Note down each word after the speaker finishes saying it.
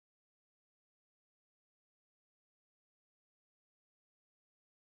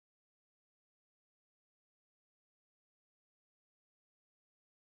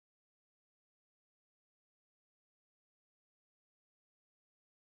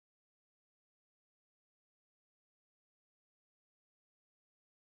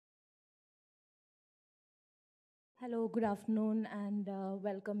Hello, good afternoon, and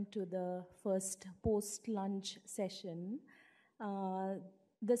welcome to the first post-lunch session.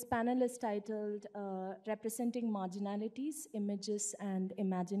 This panel is titled Representing Marginalities, Images and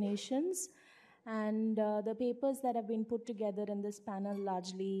Imaginations. And the papers that have been put together in this panel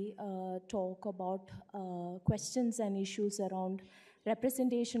largely talk about questions and issues around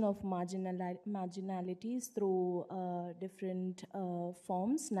representation of marginalities through different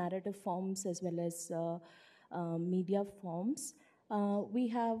forms, narrative forms, as well as media forms. We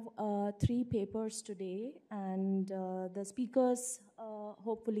have 3 papers today, and the speakers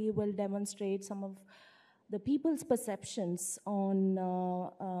hopefully will demonstrate some of the people's perceptions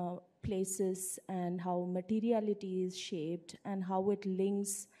on places and how materiality is shaped and how it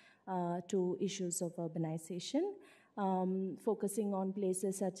links to issues of urbanization. Focusing on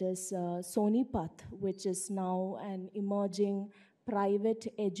places such as Sonipat, which is now an emerging private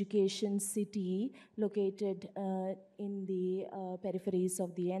education city located in the peripheries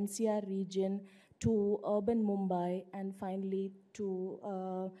of the NCR region, to urban Mumbai, and finally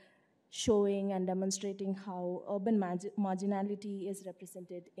to showing and demonstrating how urban marginality is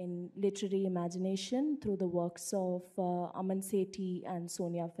represented in literary imagination through the works of Aman, Sethi, and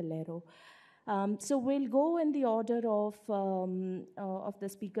Sonia, Faleiro. So we'll go in the order of the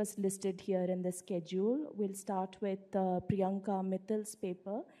speakers listed here in the schedule. We'll start with Priyanka Mittal's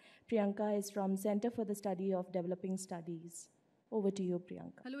paper. Priyanka is from Center for the Study of Developing Studies. Over to you,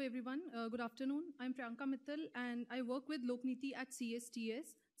 Priyanka. Hello, everyone. Good afternoon. I'm Priyanka Mittal, and I work with Lokniti at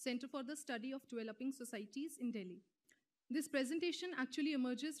CSDS, Center for the Study of Developing Societies in Delhi. This presentation actually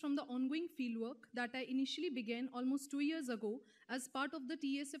emerges from the ongoing fieldwork that I initially began almost 2 years ago as part of the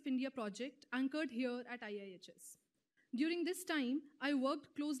TSF India project anchored here at IIHS. During this time, I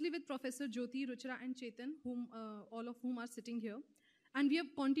worked closely with Professor Jyoti, Ruchira, and Chetan, all of whom are sitting here, and we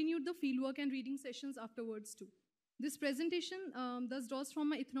have continued the fieldwork and reading sessions afterwards too. This presentation thus draws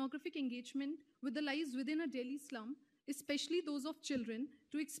from my ethnographic engagement with the lives within a Delhi slum, especially those of children,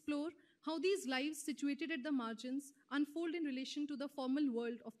 to explore how these lives situated at the margins unfold in relation to the formal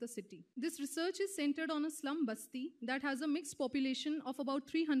world of the city. This research is centered on a slum basti that has a mixed population of about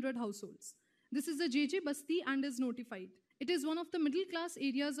 300 households. This is a JJ basti and is notified. It is one of the middle-class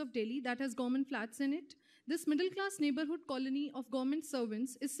areas of Delhi that has government flats in it. This middle-class neighborhood colony of government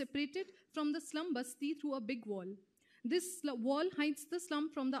servants is separated from the slum basti through a big wall. This wall hides the slum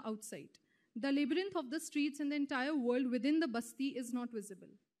from the outside. The labyrinth of the streets and the entire world within the basti is not visible.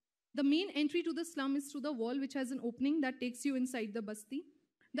 The main entry to the slum is through the wall, which has an opening that takes you inside the basti.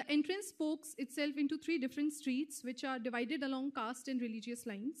 The entrance spokes itself into 3 different streets, which are divided along caste and religious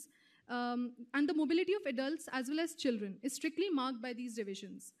lines. And the mobility of adults as well as children is strictly marked by these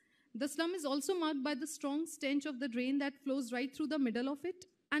divisions. The slum is also marked by the strong stench of the drain that flows right through the middle of it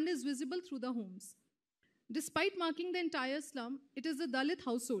and is visible through the homes. Despite marking the entire slum, it is the Dalit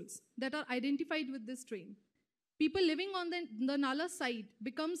households that are identified with this drain. People living on the Nala side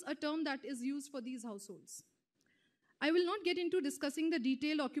becomes a term that is used for these households. I will not get into discussing the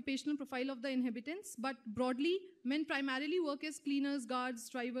detailed occupational profile of the inhabitants, but broadly, men primarily work as cleaners, guards,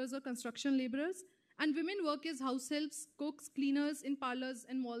 drivers, or construction laborers, and women work as house helps, cooks, cleaners in parlors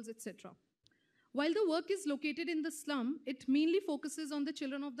and malls, etc. While the work is located in the slum, it mainly focuses on the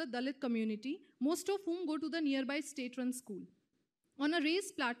children of the Dalit community, most of whom go to the nearby state-run school. On a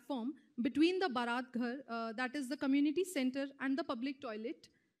raised platform between the Barat Ghar, that is the community center, and the public toilet,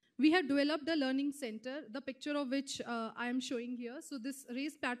 we have developed a learning center, the picture of which I am showing here. So this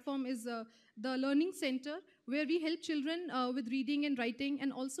raised platform is the learning center where we help children with reading and writing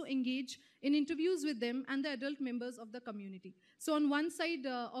and also engage in interviews with them and the adult members of the community. So on one side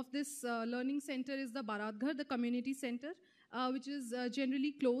of this learning center is the Barat Ghar, the community center, which is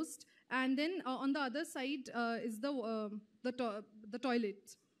generally closed. And then on the other side is the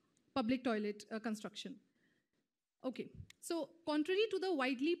toilet, public toilet construction. Okay, so contrary to the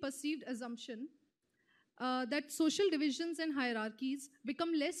widely perceived assumption that social divisions and hierarchies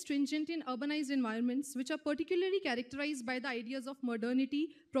become less stringent in urbanized environments, which are particularly characterized by the ideas of modernity,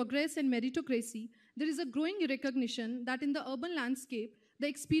 progress, and meritocracy, there is a growing recognition that in the urban landscape, the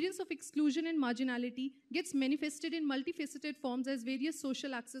experience of exclusion and marginality gets manifested in multifaceted forms as various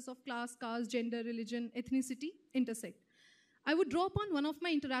social axes of class, caste, gender, religion, ethnicity intersect. I would draw upon one of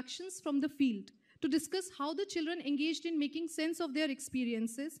my interactions from the field to discuss how the children engaged in making sense of their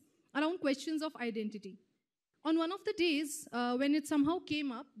experiences around questions of identity. On one of the days when it somehow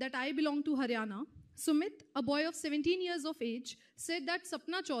came up that I belong to Haryana, Sumit, a boy of 17 years of age, said that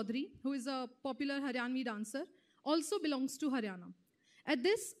Sapna Chaudhary, who is a popular Haryanvi dancer, also belongs to Haryana. At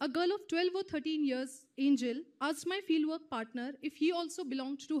this, a girl of 12 or 13 years, Angel, asked my fieldwork partner if he also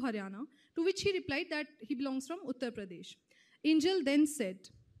belonged to Haryana, To which he replied that he belongs from Uttar Pradesh. Angel then said,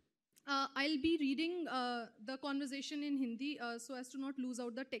 I'll be reading the conversation in Hindi so as to not lose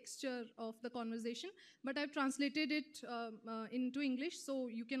out the texture of the conversation, but I've translated it into English, so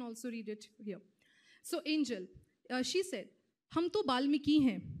you can also read it here. So Angel, she said, "Hum to Balmiki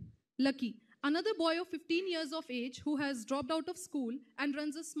hain, lucky. Another boy of 15 years of age who has dropped out of school and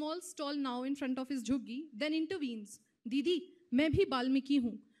runs a small stall now in front of his jhuggi, then intervenes. Didi, मैं भी बाल्मीकि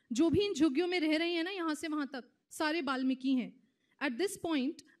हूँ. जो भी इन झुग्गियों में रह रहे हैं ना यहाँ से वहाँ तक, सारे बाल्मीकि हैं." At this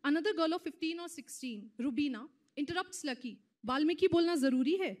point, another girl of 15 or 16, Rubina, interrupts Lucky. Valmiki बोलना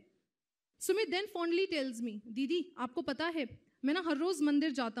जरूरी है? Sumit then fondly tells me, दीदी आपको पता है मैं ना हर रोज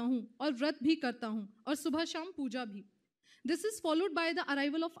मंदिर जाता हूँ और व्रत भी करता हूँ और सुबह शाम पूजा भी. This is followed by the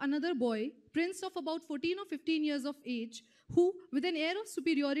arrival of another boy, prince of about 14 or 15 years of age, who with an air of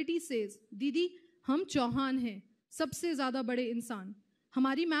superiority says, दीदी हम चौहान हैं, सबसे ज़्यादा बड़े इंसान.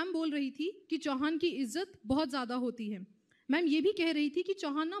 हमारी मैम बोल रही थी कि चौहान की इज्जत बहुत ज़्यादा होती है. मैम ये भी कह रही थी कि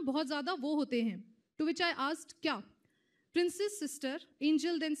चौहान ना बहुत ज़्यादा वो होते हैं. To which I asked, क्या? Prince's sister,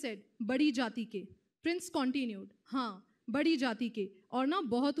 Angel then said, बड़ी जाति के. Prince continued, हाँ बड़ी जाति के और ना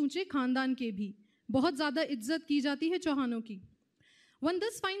बहुत ऊंचे खानदान के भी. बहुत ज़्यादा इज्जत की जाती है चौहानों की. One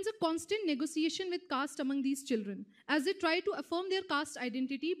thus finds a constant negotiation with caste among these children as they try to affirm their caste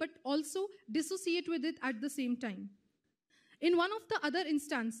identity but also dissociate with it at the same time. In one of the other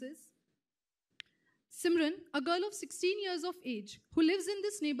instances, Simran, a girl of 16 years of age who lives in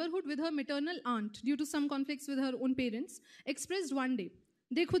this neighborhood with her maternal aunt due to some conflicts with her own parents, expressed one day,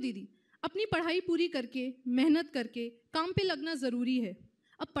 देखो दीदी, अपनी पढ़ाई पूरी करके, मेहनत करके, काम पे लगना ज़रूरी है.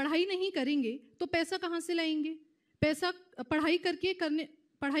 अब पढ़ाई नहीं करेंगे तो पैसा कहाँ से लाएंगे? पैसा पढ़ाई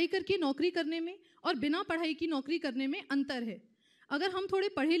करके नौकरी करने में और बिना पढ़ाई की नौकरी करने में अंतर है. अगर हम थोड़े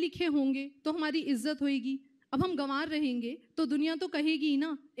पढ़े लिखे होंगे तो हमारी इज्जत होएगी. अब हम गंवार रहेंगे तो दुनिया तो कहेगी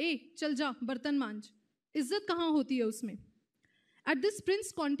ना, ए चल जा बर्तन मांज. इज्जत कहाँ होती है उसमें? At this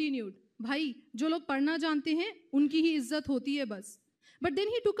prince continued, भाई जो लोग पढ़ना जानते हैं उनकी ही इज्जत होती है बस. But then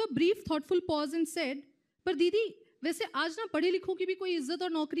he took a brief thoughtful pause and said, पर दीदी वैसे आज ना पढ़े लिखों की भी कोई इज्जत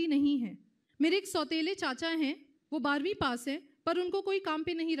और नौकरी नहीं है. मेरे एक सौतेले चाचा हैं, वो 12वीं पास हैं, पर उनको कोई काम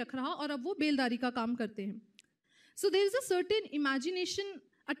पे नहीं रख रहा और अब वो बेलदारी का काम करते हैं. So there is a certain imagination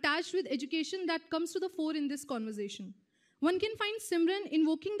attached with education that comes to the fore in this conversation. One can find Simran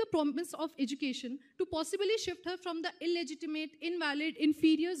invoking the promise of education to possibly shift her from the illegitimate, invalid,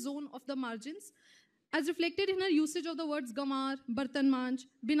 inferior zone of the margins, as reflected in her usage of the words gamar, bartan manj,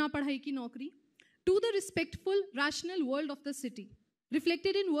 bina padhai ki naukri, to the respectful, rational world of the city,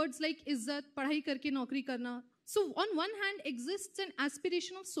 reflected in words like izzat, padhai karke naukri karna. So on one hand exists an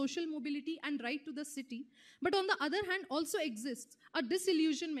aspiration of social mobility and right to the city, but on the other hand also exists a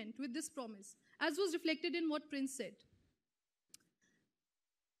disillusionment with this promise, as was reflected in what Prince said.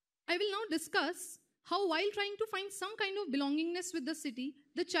 I will now discuss how, while trying to find some kind of belongingness with the city,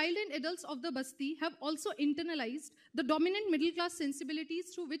 the child and adults of the Basti have also internalized the dominant middle class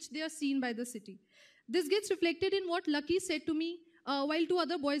sensibilities through which they are seen by the city. This gets reflected in what Lucky said to me while two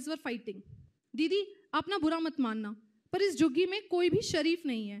other boys were fighting. दीदी आप ना बुरा मत मानना, पर इस झुग्गी में कोई भी शरीफ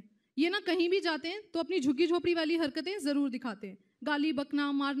नहीं है. ये ना कहीं भी जाते हैं तो अपनी झुग्गी झोपड़ी वाली हरकतें जरूर दिखाते हैं. गाली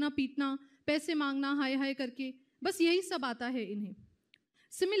बकना, मारना पीटना, पैसे मांगना हाय हाय करके, बस यही सब आता है इन्हें.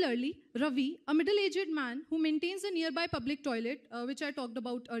 Similarly, Ravi, a middle-aged man who maintains a nearby public toilet, which I talked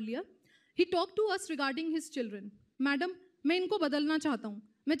about earlier, he talked to us regarding his children. Madam, मैं इनको बदलना चाहता हूँ.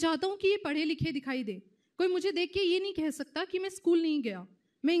 मैं चाहता हूँ कि ये पढ़े लिखे दिखाई दे. कोई मुझे देख के ये नहीं कह सकता कि मैं स्कूल नहीं गया.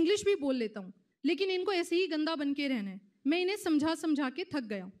 मैं इंग्लिश भी बोल लेता हूँ, लेकिन इनको ऐसे ही गंदा बन के रहना है. मैं इन्हें समझा समझा के थक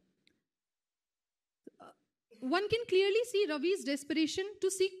गया. One can clearly see Ravi's desperation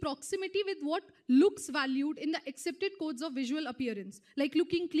to seek proximity with what looks valued in the accepted codes of visual appearance, like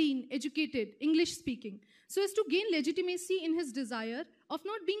looking clean, educated, English speaking, so as to gain legitimacy in his desire of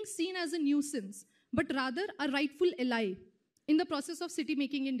not being seen as a nuisance, but rather a rightful ally in the process of city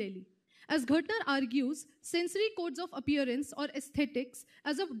making in Delhi. As Ghertner argues, sensory codes of appearance or aesthetics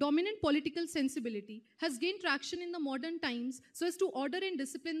as a dominant political sensibility has gained traction in the modern times so as to order and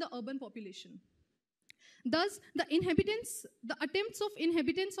discipline the urban population. Thus, the attempts of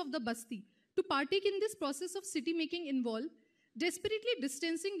inhabitants of the Basti to partake in this process of city making involve desperately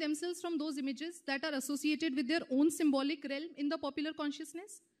distancing themselves from those images that are associated with their own symbolic realm in the popular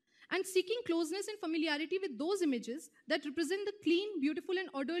consciousness, and seeking closeness and familiarity with those images that represent the clean, beautiful, and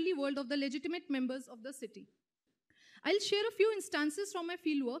orderly world of the legitimate members of the city. I'll share a few instances from my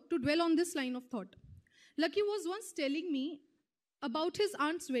fieldwork to dwell on this line of thought. Lucky was once telling me about his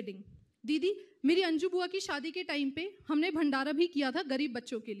aunt's wedding. दीदी, मेरी अंजू बुआ की शादी के time पे हमने भंडारा भी किया था गरीब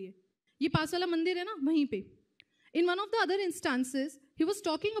बच्चों के लिए. ये पास वाला मंदिर है ना, वहीं पे. In one of the other instances, he was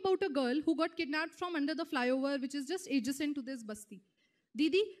talking about a girl who got kidnapped from under the flyover, which is just adjacent to this basti.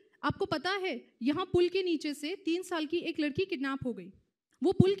 दीदी, आपको पता है यहाँ पुल के नीचे से 3 साल की एक लड़की किडनैप हो गई.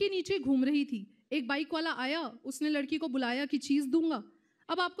 वो पुल के नीचे घूम रही थी. एक बाइक वाला आया, उसने लड़की को बुलाया कि चीज़ दूंगा.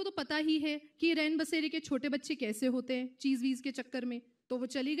 अब आपको तो पता ही है कि रैन बसेरे के छोटे बच्चे कैसे होते हैं चीज़ वीज़ के चक्कर में. तो वो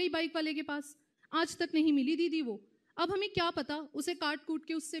चली गई बाइक वाले के पास. आज तक नहीं मिली दीदी वो. अब हमें क्या पता उसे काट कूट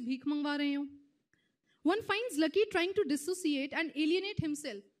के उससे भीख मंगवा रहे हो. One finds Lucky trying to dissociate and alienate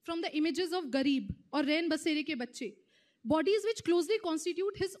himself from the images of Garib or Rain Basere ke bachche, bodies which closely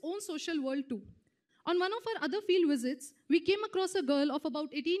constitute his own social world too. On one of our other field visits, we came across a girl of about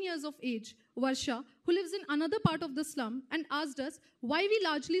 18 years of age, Varsha, who lives in another part of the slum and asked us why we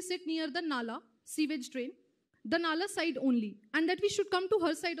largely sit near the Nala, sewage drain, the Nala side only, and that we should come to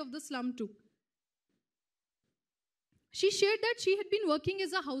her side of the slum too. She shared that she had been working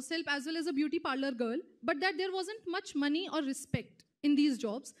as a house help as well as a beauty parlor girl, but that there wasn't much money or respect in these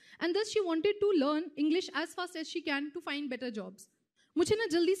jobs, and thus she wanted to learn English as fast as she can to find better jobs. मुझे ना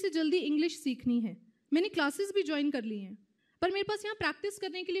जल्दी से जल्दी English सीखनी है. मैंने classes भी join कर ली हैं, पर मेरे पास यहाँ प्रैक्टिस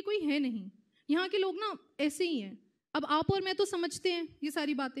करने के लिए कोई है नहीं. यहाँ के लोग ना ऐसे ही हैं. अब आप और मैं तो समझते हैं ये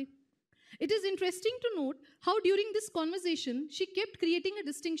सारी बातें. It is interesting to note how during this conversation she kept creating a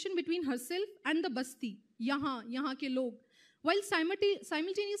distinction between herself and the basti, यहाँ के लोग, while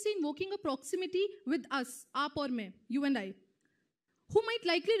simultaneously invoking a proximity with us, आप और मैं, you and I, who might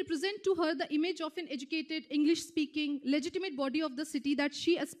likely represent to her the image of an educated, English-speaking, legitimate body of the city that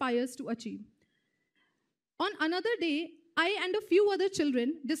she aspires to achieve. On another day, I and a few other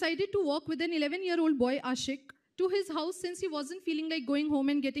children decided to walk with an 11-year-old boy, Ashik, to his house since he wasn't feeling like going home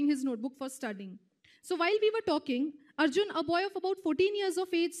and getting his notebook for studying. So while we were talking, Arjun, a boy of about 14 years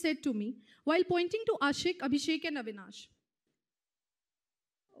of age, said to me, while pointing to Ashik, Abhishek and Avinash,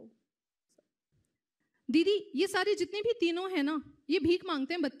 दीदी ये सारे जितने भी तीनों हैं ना ये भीख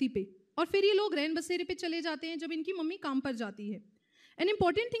मांगते हैं बत्ती पे और फिर ये लोग रैन बसेरे पे चले जाते हैं जब इनकी मम्मी काम पर जाती है. An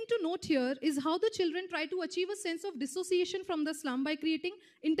important thing to note here is how the children try to achieve a sense of dissociation from the slum by creating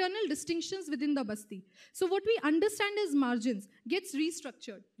internal distinctions within the basti. So what we understand as margins gets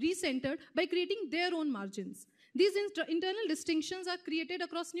restructured, recentered by creating their own margins. These internal distinctions are created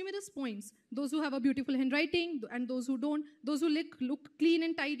across numerous points. Those who have a beautiful handwriting and those who don't. Those who look clean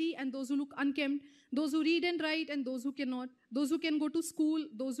and tidy and those who look unkempt. Those who read and write and those who cannot. Those who can go to school,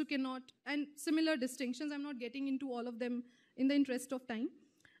 those who cannot. And similar distinctions. I'm not getting into all of them in the interest of time.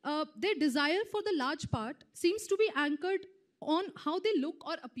 Their desire for the large part seems to be anchored on how they look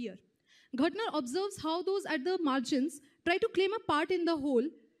or appear. Ghartner observes how those at the margins try to claim a part in the whole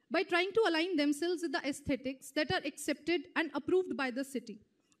by trying to align themselves with the aesthetics that are accepted and approved by the city.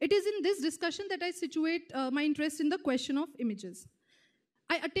 It is in this discussion that I situate my interest in the question of images.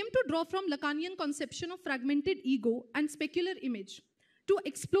 I attempt to draw from Lacanian conception of fragmented ego and specular image to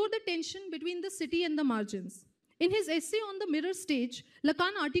explore the tension between the city and the margins. In his essay on the mirror stage,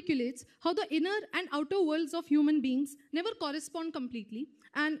 Lacan articulates how the inner and outer worlds of human beings never correspond completely,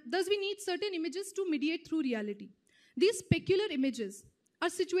 and thus we need certain images to mediate through reality. These specular images are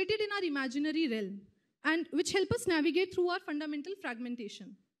situated in our imaginary realm, and which help us navigate through our fundamental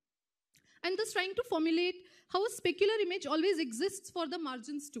fragmentation. And thus trying to formulate how a specular image always exists for the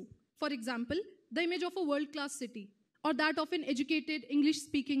margins too. For example, the image of a world-class city, or that of an educated,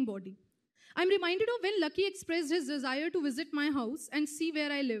 English-speaking body. I'm reminded of when Lucky expressed his desire to visit my house and see where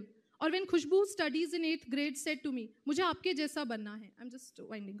I live. Or when Khushbu, who studies in 8th grade, said to me, मुझे आपके जैसा बनना है. I'm just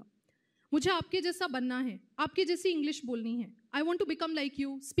winding up. मुझे आपके जैसा बनना है. आपके जैसी English बोलनी है. I want to become like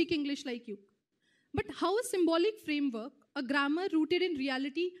you, speak English like you. But how a symbolic framework, a grammar rooted in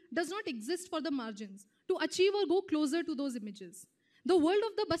reality, does not exist for the margins to achieve or go closer to those images. The world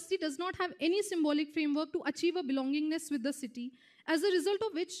of the basti does not have any symbolic framework to achieve a belongingness with the city, as a result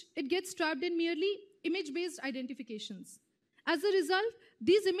of which it gets trapped in merely image-based identifications. As a result,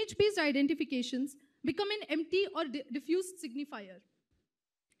 these image-based identifications become an empty or diffused signifier.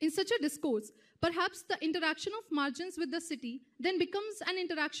 In such a discourse, perhaps the interaction of margins with the city then becomes an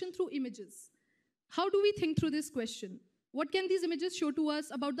interaction through images. How do we think through this question? What can these images show to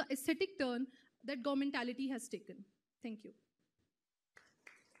us about the aesthetic turn that governmentality has taken? Thank you.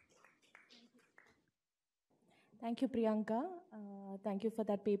 Thank you, Priyanka. Thank you for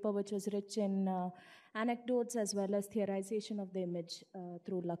that paper, which was rich in anecdotes as well as theorization of the image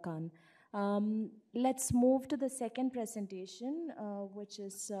through Lacan. Let's move to the second presentation, which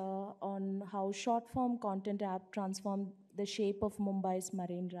is on how short-form content app transformed the shape of Mumbai's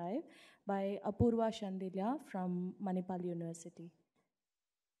Marine Drive by Apoorv Shandilya from Manipal University.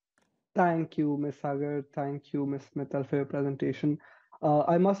 Thank you, Ms. Sagar. Thank you, Ms. Mittal, for your presentation.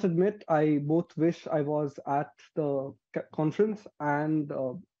 I must admit, I both wish I was at the conference and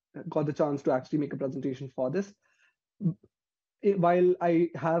got the chance to actually make a presentation for this. While I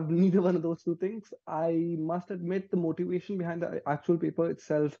have neither one of those two things, I must admit the motivation behind the actual paper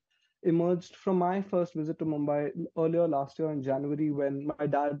itself emerged from my first visit to Mumbai earlier last year in January when my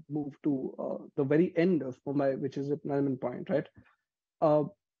dad moved to the very end of Mumbai, which is at Nariman Point, right? Uh,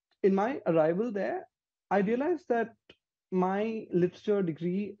 in my arrival there, I realized that my literature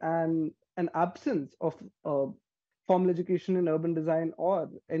degree and an absence of formal education in urban design or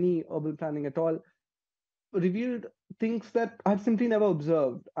any urban planning at all revealed things that I'd simply never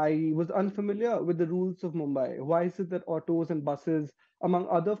observed. I was unfamiliar with the rules of Mumbai. Why is it that autos and buses, among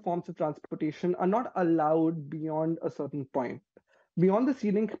other forms of transportation, are not allowed beyond a certain point? Beyond the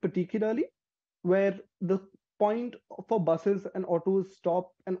ceiling, particularly, where the point for buses and autos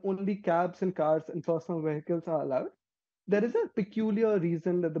stop and only cabs and cars and personal vehicles are allowed, there is a peculiar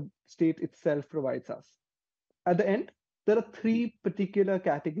reason that the state itself provides us. At the end, there are three particular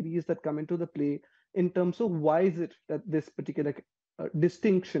categories that come into the play in terms of why is it that this particular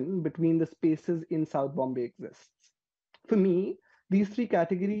distinction between the spaces in South Bombay exists. For me, these three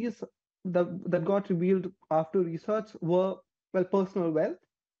categories that got revealed after research were, well, personal wealth,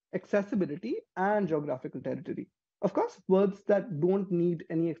 accessibility, and geographical territory. Of course, words that don't need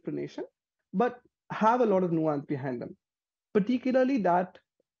any explanation, but have a lot of nuance behind them, particularly that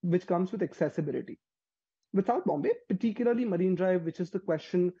which comes with accessibility. With South Bombay, particularly Marine Drive, which is the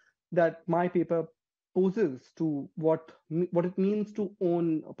question that my paper poses to what it means to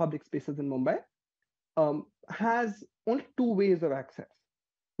own public spaces in Mumbai, has only two ways of access.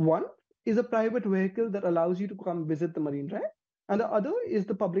 One is a private vehicle that allows you to come visit the Marine Drive, and the other is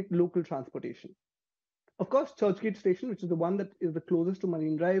the public local transportation. Of course, Churchgate Station, which is the one that is the closest to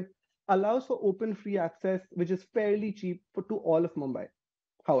Marine Drive, allows for open free access, which is fairly cheap to all of Mumbai.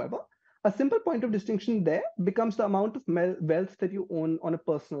 However, a simple point of distinction there becomes the amount of wealth that you own on a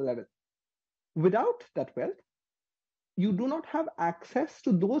personal level. Without that wealth, you do not have access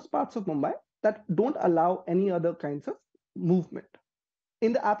to those parts of Mumbai that don't allow any other kinds of movement.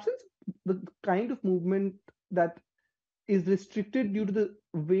 In the absence of the kind of movement that is restricted due to the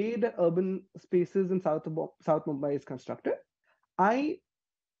way that urban spaces in South Mumbai is constructed,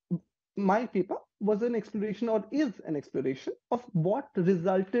 my paper was an exploration or is an exploration of what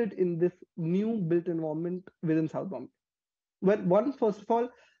resulted in this new built environment within South Bombay. Well, one, first of all,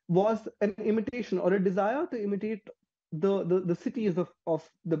 was an imitation or a desire to imitate the cities of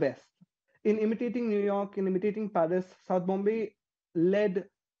the West. In imitating New York, in imitating Paris, South Bombay led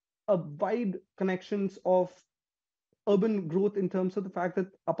a wide connections of urban growth in terms of the fact that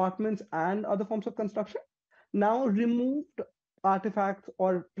apartments and other forms of construction now removed artifacts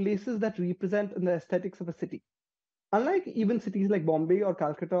or places that represent the aesthetics of a city. Unlike even cities like Bombay or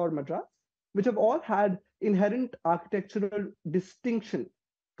Calcutta or Madras, which have all had inherent architectural distinction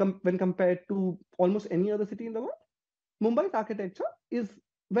when compared to almost any other city in the world, Mumbai's architecture is,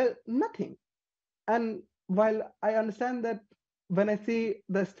 well, nothing. And while I understand that when I say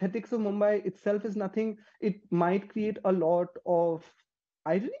the aesthetics of Mumbai itself is nothing, it might create a lot of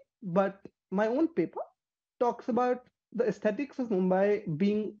irony, but my own paper talks about the aesthetics of Mumbai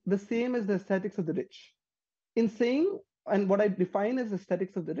being the same as the aesthetics of the rich. In saying, and what I define as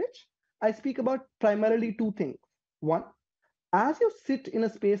aesthetics of the rich, I speak about primarily two things. One, as you sit in a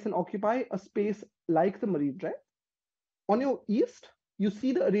space and occupy a space like the Marine Drive, on your east, you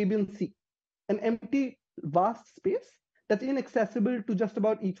see the Arabian Sea, an empty, vast space that's inaccessible to just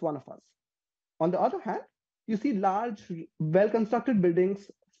about each one of us. On the other hand, you see large, well-constructed buildings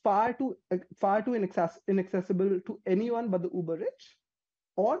far too inaccessible to anyone but the uber rich,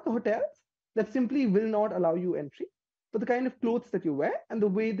 or the hotels that simply will not allow you entry for the kind of clothes that you wear and the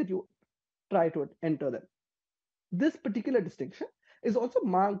way that you try to enter them. This particular distinction is also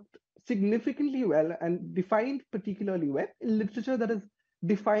marked significantly well and defined particularly well in literature that has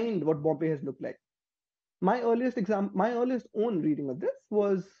defined what Bombay has looked like. My earliest own reading of this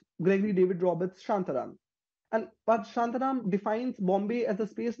was Gregory David Roberts' Shantaram. But Shantaram defines Bombay as a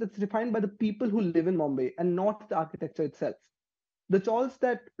space that's defined by the people who live in Bombay and not the architecture itself. The chawls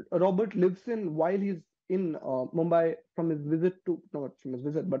that Robert lives in while he's in Mumbai from his visit to, not from his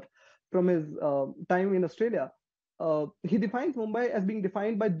visit, but from his time in Australia, he defines Mumbai as being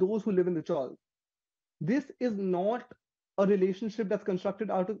defined by those who live in the chawls. This is not a relationship that's constructed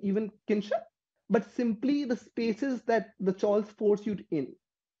out of even kinship, but simply the spaces that the chawls force you in.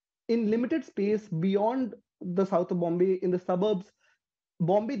 In limited space beyond the south of Bombay, in the suburbs,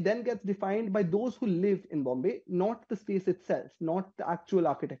 Bombay then gets defined by those who live in Bombay, not the space itself, not the actual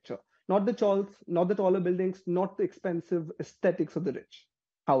architecture, not the chawls, not the taller buildings, not the expensive aesthetics of the rich.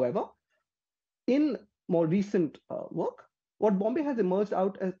 However, in more recent work, what Bombay has emerged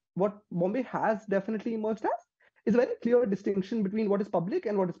out as, what Bombay has definitely emerged as, is a very clear distinction between what is public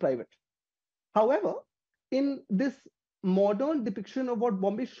and what is private. However, in this modern depiction of what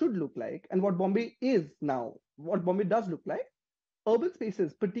Bombay should look like and what Bombay is now, what Bombay does look like, urban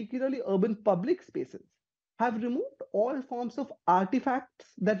spaces, particularly urban public spaces, have removed all forms of artifacts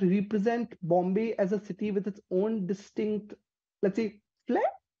that represent Bombay as a city with its own distinct, let's say,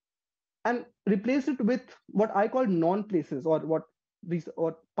 flair, and replaced it with what I call non-places, or what these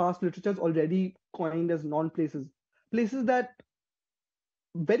or past literatures already coined as non-places, places that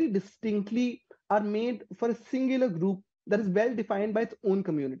very distinctly are made for a singular group that is well defined by its own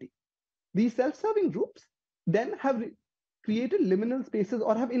community. These self-serving groups then have created liminal spaces,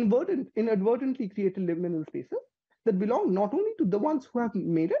 or have inadvertently created liminal spaces that belong not only to the ones who have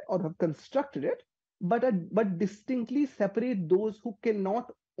made it or have constructed it, but distinctly separate those who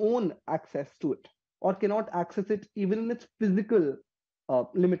cannot own access to it or cannot access it even in its physical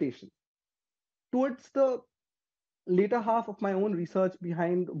limitations. Towards the later half of my own research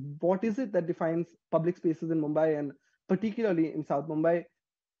behind what is it that defines public spaces in Mumbai, and particularly in South Mumbai,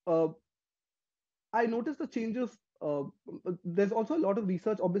 uh, I noticed the changes. There's also a lot of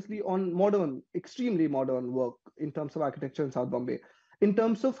research, obviously, on modern, extremely modern work in terms of architecture in South Bombay, in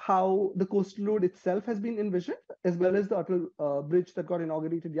terms of how the coastal road itself has been envisioned, as well as the Atal bridge that got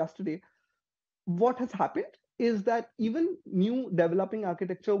inaugurated yesterday. What has happened is that even new developing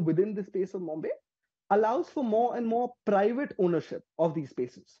architecture within the space of Bombay allows for more and more private ownership of these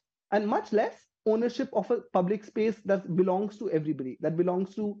spaces, and much less ownership of a public space that belongs to everybody, that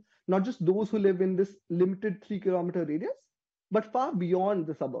belongs to not just those who live in this limited 3 kilometer radius, but far beyond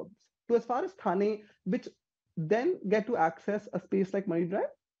the suburbs, to as far as Thane, which then get to access a space like Marine Drive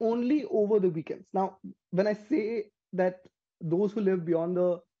only over the weekends. Now, when I say that those who live beyond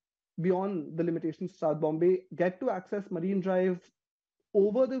the limitations of South Bombay get to access Marine Drive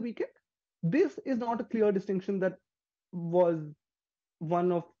over the weekend, this is not a clear distinction that was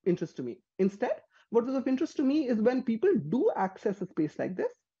one of interest to me. Instead, what was of interest to me is when people do access a space like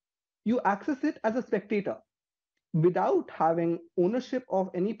this, you access it as a spectator without having ownership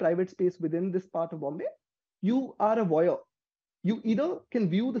of any private space within this part of Bombay. You are a voyeur. You either can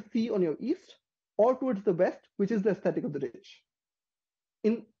view the sea on your east or towards the west, which is the aesthetic of the rich.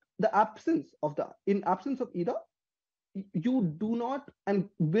 In absence of either, you do not and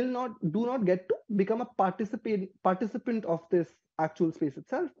do not get to become a participant of this actual space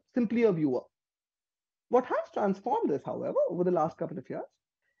itself, simply a viewer. What has transformed this, however, over the last couple of years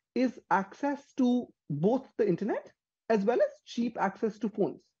is access to both the internet as well as cheap access to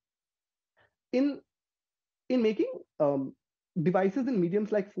phones. In making devices and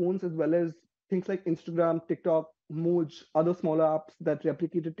mediums like phones, as well as things like Instagram, TikTok, Moj, other smaller apps that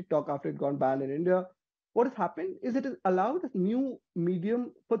replicated TikTok after it got banned in India, what has happened is it has allowed a new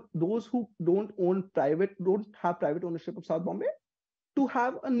medium for those who don't have private ownership of South Bombay to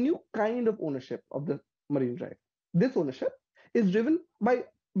have a new kind of ownership of the Marine Drive. This ownership is driven by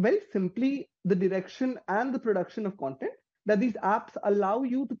very simply the direction and the production of content that these apps allow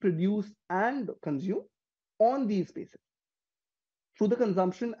you to produce and consume on these spaces. Through the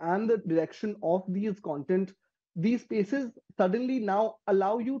consumption and the direction of these content, these spaces suddenly now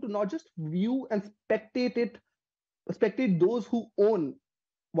allow you to not just view and spectate those who own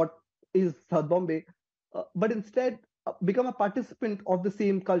what is South Bombay, but instead become a participant of the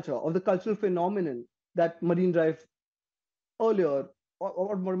same culture, of the cultural phenomenon that Marine Drive earlier,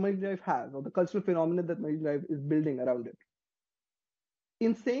 or Marine Drive has, or the cultural phenomenon that Marine Drive is building around it.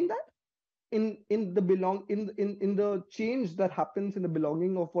 In saying that, in the change that happens in the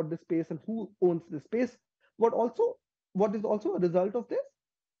belonging of what this space and who owns this space, what is also a result of this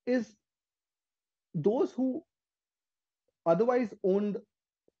is those who otherwise owned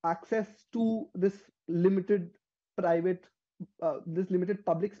access to this limited public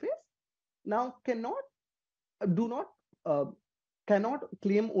space now cannot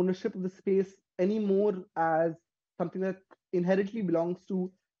claim ownership of the space anymore as something that inherently belongs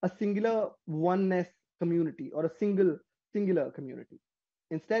to a singular oneness community or a singular community.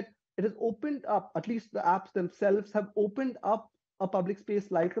 Instead, it has opened up, at least the apps themselves have opened up a public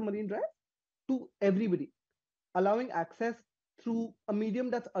space like the Marine Drive to everybody, allowing access through a medium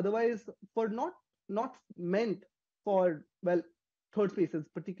that's otherwise not meant for, well, third spaces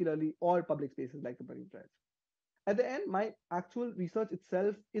particularly, or public spaces like the Marine Drive. At the end, my actual research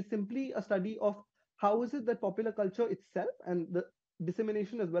itself is simply a study of how is it that popular culture itself and the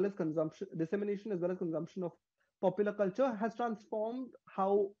dissemination as well as consumption of popular culture has transformed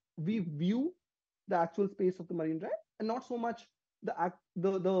how we view the actual space of the marine drive, and not so much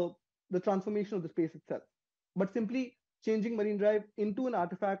the transformation of the space itself, but simply changing marine drive into an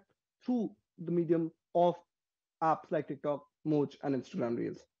artifact through the medium of apps like TikTok, Moj, and Instagram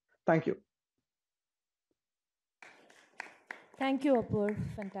Reels. Thank you. Thank you, Apoorv.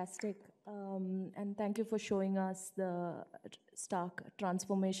 Fantastic. And thank you for showing us the stark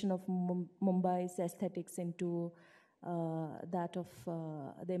transformation of Mumbai's aesthetics into that of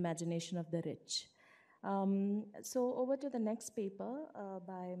the imagination of the rich. So over to the next paper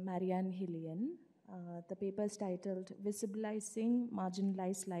by Marianne Hillion. The paper is titled Visibilising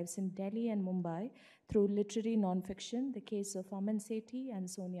Marginalised Lives in Delhi and Mumbai Through Literary Nonfiction, the case of Aman, Sethi and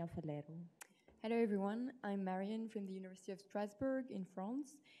Sonia Faleiro. Hello everyone, I'm Marianne from the University of Strasbourg in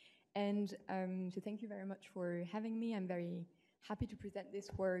France. And so thank you very much for having me. I'm very happy to present this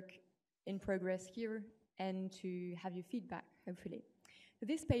work in progress here and to have your feedback, hopefully. So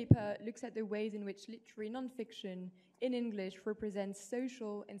this paper looks at the ways in which literary nonfiction in English represents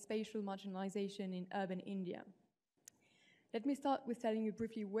social and spatial marginalization in urban India. Let me start with telling you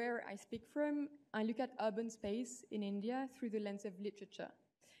briefly where I speak from. I look at urban space in India through the lens of literature,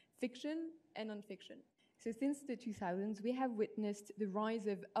 fiction and nonfiction. So since the 2000s, we have witnessed the rise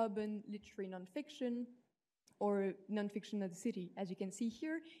of urban literary nonfiction, or nonfiction of the city. As you can see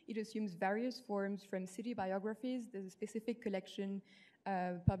here, it assumes various forms from city biographies. There's a specific collection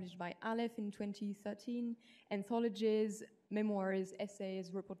published by Aleph in 2013, anthologies, memoirs,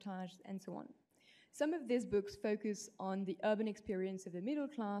 essays, reportages, and so on. Some of these books focus on the urban experience of the middle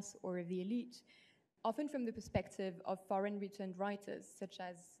class or of the elite, often from the perspective of foreign returned writers, such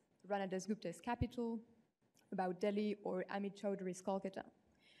as Rana Dasgupta's Capital, about Delhi, or Amit Chaudhary's Kolkata.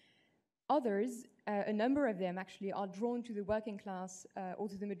 Others, a number of them actually, are drawn to the working class or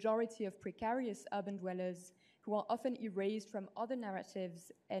to the majority of precarious urban dwellers who are often erased from other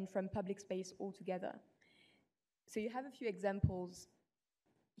narratives and from public space altogether. So you have a few examples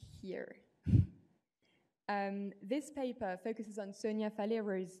here. This paper focuses on Sonia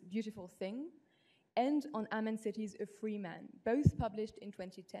Faleiro's Beautiful Thing and on Aman Sethi's A Free Man, both published in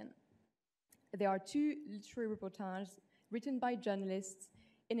 2010. There are two literary reportages written by journalists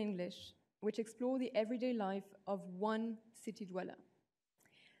in English, which explore the everyday life of one city dweller.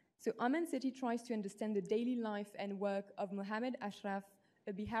 So Aman Sethi tries to understand the daily life and work of Mohammed Ashraf,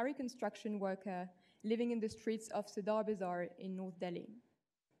 a Bihari construction worker living in the streets of Sadar Bazaar in North Delhi.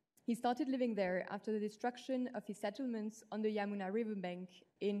 He started living there after the destruction of his settlements on the Yamuna riverbank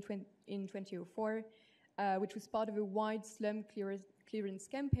in 2004, which was part of a wide slum clearance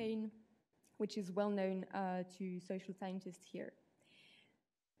campaign, which is well known to social scientists here.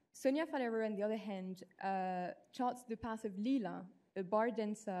 Sonia Faleiro, on the other hand, charts the path of Leela, a bar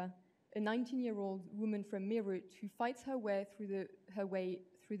dancer, a 19-year-old woman from Meerut who fights her way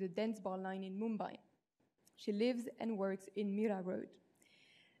through the dance bar line in Mumbai. She lives and works in Mira Road.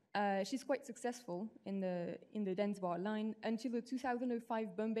 She's quite successful in the dance bar line until the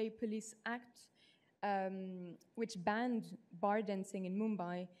 2005 Bombay Police Act, which banned bar dancing in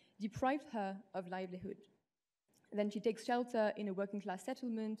Mumbai, deprived her of livelihood. Then she takes shelter in a working class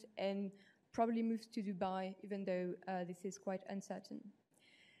settlement and probably moves to Dubai, even though this is quite uncertain.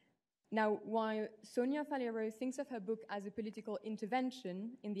 Now, while Sonia Faleiro thinks of her book as a political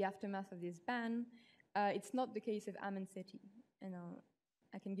intervention in the aftermath of this ban, it's not the case of Aman Sethi, and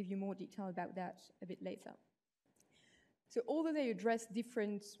I can give you more detail about that a bit later. So although they address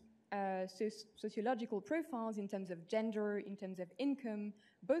different sociological profiles in terms of gender, in terms of income,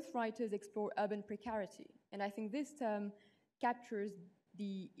 both writers explore urban precarity. And I think this term captures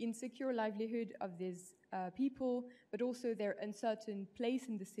the insecure livelihood of these people, but also their uncertain place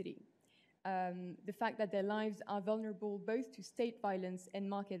in the city. The fact that their lives are vulnerable both to state violence and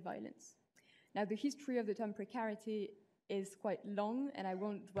market violence. Now, the history of the term precarity is quite long, and I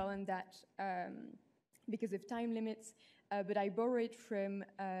won't dwell on that because of time limits, but I borrow it from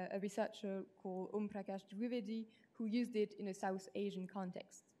a researcher called Om Prakash Dwivedi, who used it in a South Asian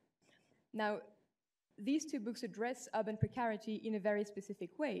context. Now, these two books address urban precarity in a very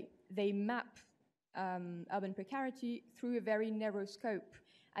specific way. They map urban precarity through a very narrow scope,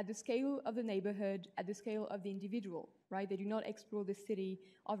 at the scale of the neighborhood, at the scale of the individual, right? They do not explore the city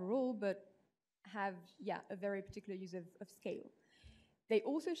overall, but have, a very particular use of scale. They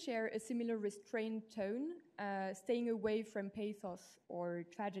also share a similar restrained tone, staying away from pathos or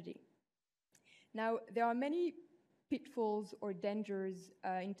tragedy. Now, there are many pitfalls or dangers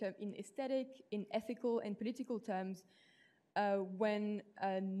in aesthetic, in ethical and political terms when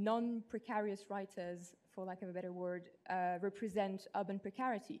non-precarious writers, for lack of a better word, represent urban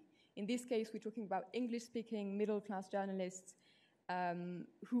precarity. In this case, we're talking about English-speaking middle-class journalists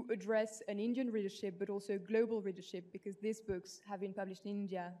who address an Indian readership, but also global readership, because these books have been published in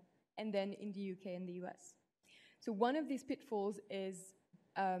India and then in the UK and the US. So one of these pitfalls is,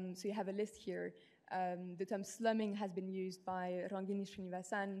 so you have a list here, the term slumming has been used by Rangini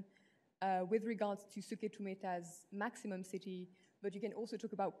Srinivasan with regards to Suketu Mehta's maximum city, but you can also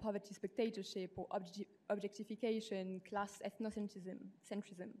talk about poverty spectatorship or objectification, class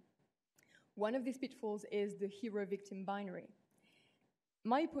ethnocentrism. One of these pitfalls is the hero-victim binary.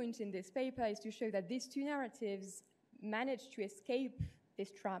 My point in this paper is to show that these two narratives manage to escape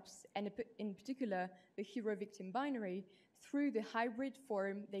these traps, and in particular, the hero-victim binary, through the hybrid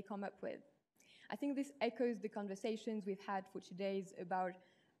form they come up with. I think this echoes the conversations we've had for today's about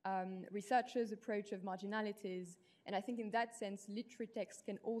researchers' approach of marginalities, and I think in that sense, literary text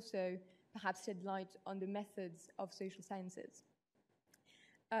can also perhaps shed light on the methods of social sciences.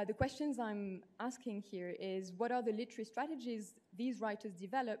 The questions I'm asking here is, what are the literary strategies these writers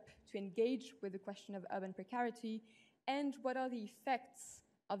develop to engage with the question of urban precarity, and what are the effects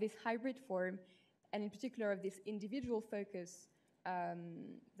of this hybrid form, and in particular of this individual focus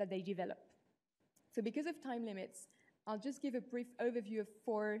that they develop? So because of time limits, I'll just give a brief overview of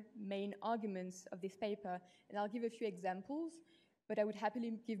 4 main arguments of this paper, and I'll give a few examples, but I would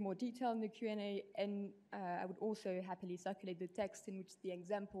happily give more detail in the Q&A, and I would also happily circulate the text in which the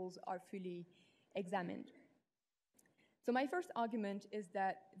examples are fully examined. So my first argument is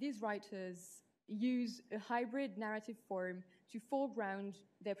that these writers use a hybrid narrative form to foreground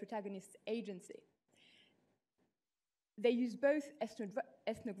their protagonist's agency. They use both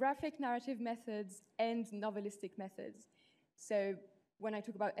ethnographic narrative methods and novelistic methods. So when I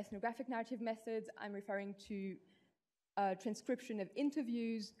talk about ethnographic narrative methods, I'm referring to transcription of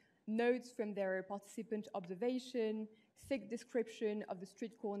interviews, notes from their participant observation, thick description of the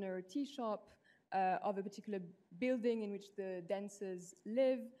street corner or tea shop, of a particular building in which the dancers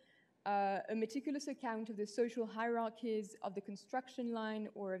live, a meticulous account of the social hierarchies of the construction line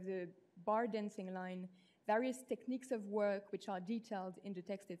or of the bar dancing line, various techniques of work which are detailed in the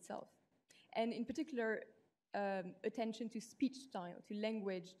text itself. And in particular, attention to speech style, to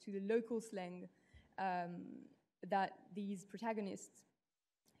language, to the local slang that these protagonists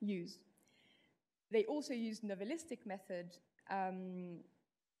use. They also use novelistic method,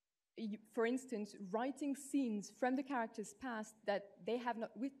 for instance, writing scenes from the characters' past that they have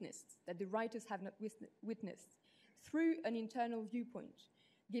not witnessed, that the writers have not witnessed, through an internal viewpoint,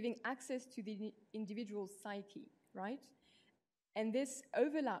 giving access to the individual's psyche, right? And this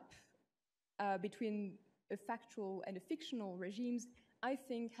overlap between a factual and a fictional regimes, I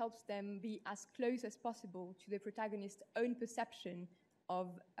think, helps them be as close as possible to the protagonist's own perception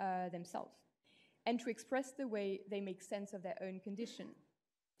of themselves, and to express the way they make sense of their own condition.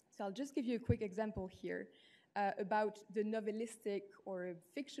 So I'll just give you a quick example here about the novelistic or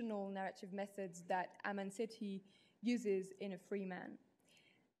fictional narrative methods that Aman Sethi uses in A Free Man.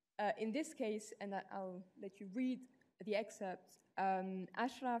 In this case, and I'll let you read the excerpt,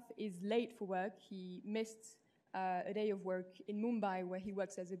 Ashraf is late for work. He missed a day of work in Mumbai where he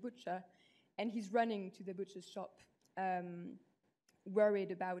works as a butcher, and he's running to the butcher's shop,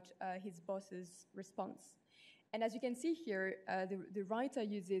 worried about his boss's response. And as you can see here, the writer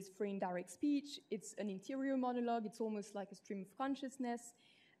uses free indirect speech. It's an interior monologue. It's almost like a stream of consciousness,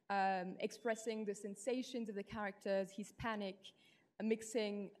 expressing the sensations of the characters, his panic,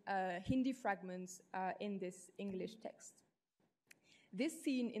 mixing Hindi fragments in this English text. This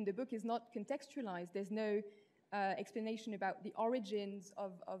scene in the book is not contextualized. There's no explanation about the origins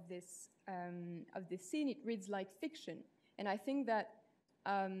of this scene. It reads like fiction. And I think that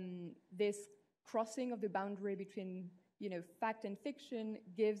this crossing of the boundary between, fact and fiction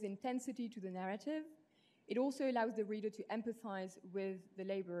gives intensity to the narrative. It also allows the reader to empathize with the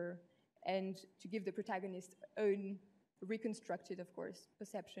laborer and to give the protagonist own reconstructed, of course,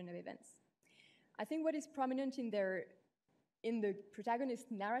 perception of events. I think what is prominent in the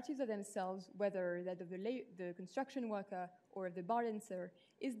protagonist narratives of themselves, whether that of the construction worker or of the bar dancer,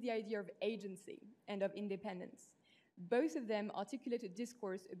 is the idea of agency and of independence. Both of them articulate a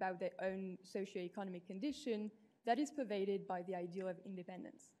discourse about their own socio-economic condition that is pervaded by the ideal of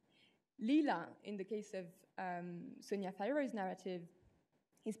independence. Leela, in the case of Sonia Faleiro's narrative,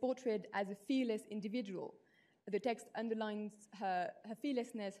 is portrayed as a fearless individual. The text underlines her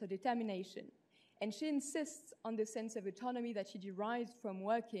fearlessness, her determination, and she insists on the sense of autonomy that she derives from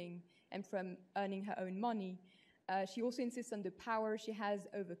working and from earning her own money. She also insists on the power she has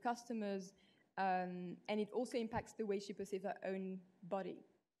over customers, and it also impacts the way she perceives her own body.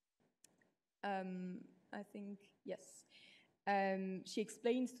 I think, yes. She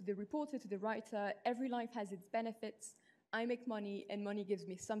explains to the reporter, to the writer, every life has its benefits. I make money, and money gives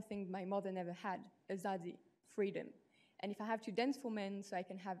me something my mother never had, azadi, freedom. And if I have to dance for men so I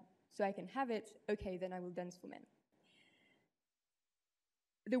can have it, okay, then I will dance for men.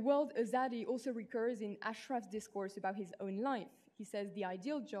 The word azadi also recurs in Ashraf's discourse about his own life. He says the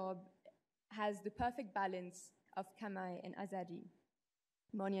ideal job has the perfect balance of kamai and azadi,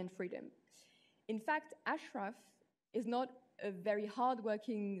 money and freedom. In fact, Ashraf is not a very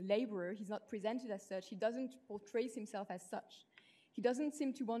hardworking laborer. He's not presented as such. He doesn't portray himself as such. He doesn't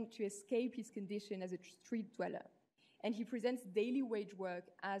seem to want to escape his condition as a street dweller. And he presents daily wage work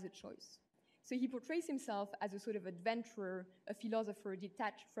as a choice. So he portrays himself as a sort of adventurer, a philosopher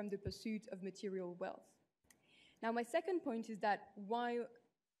detached from the pursuit of material wealth. Now, my second point is that while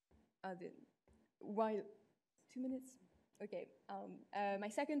 2 minutes? Okay. My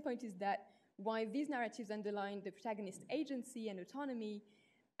second point is that while these narratives underline the protagonist's agency and autonomy,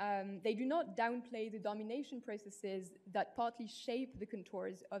 they do not downplay the domination processes that partly shape the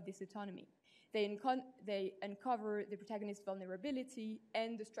contours of this autonomy. They uncover the protagonist's vulnerability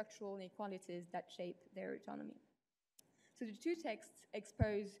and the structural inequalities that shape their autonomy. So the two texts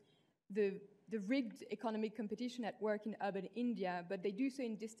expose the rigged economic competition at work in urban India, but they do so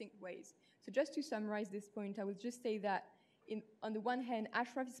in distinct ways. So just to summarize this point, I will just say that on the one hand,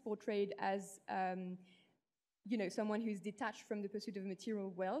 Ashraf is portrayed as someone who's detached from the pursuit of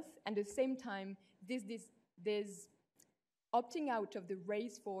material wealth, and at the same time, there's opting out of the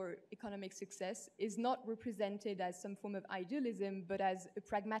race for economic success is not represented as some form of idealism, but as a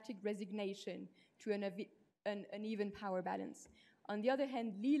pragmatic resignation to an uneven power balance. On the other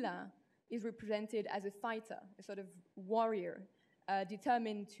hand, Leela is represented as a fighter, a sort of warrior,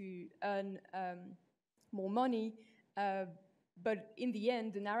 determined to earn more money, but in the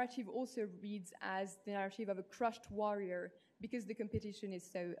end, the narrative also reads as the narrative of a crushed warrior because the competition is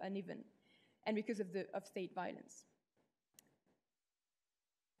so uneven and because of state violence.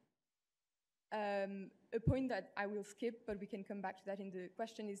 A point that I will skip, but we can come back to that in the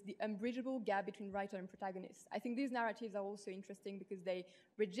question, is the unbridgeable gap between writer and protagonist. I think these narratives are also interesting because they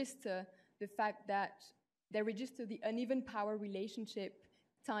register the fact that they register the uneven power relationship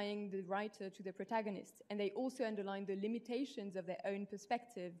tying the writer to the protagonist, and they also underline the limitations of their own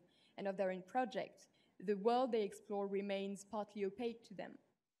perspective and of their own project. The world they explore remains partly opaque to them.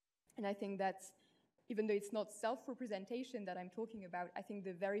 And I think that's, even though it's not self-representation that I'm talking about, I think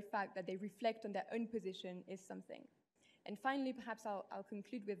the very fact that they reflect on their own position is something. And finally, perhaps I'll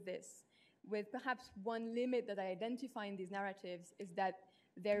conclude with this, with perhaps one limit that I identify in these narratives is that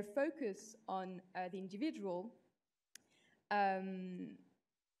their focus on the individual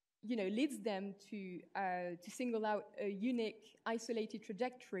leads them to single out a unique, isolated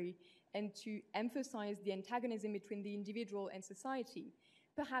trajectory and to emphasize the antagonism between the individual and society,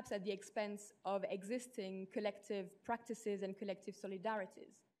 perhaps at the expense of existing collective practices and collective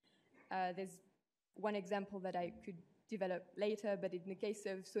solidarities. There's one example that I could develop later, but in the case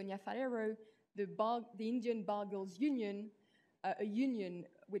of Sonia Faleiro, the Indian Bar Girls Union, a union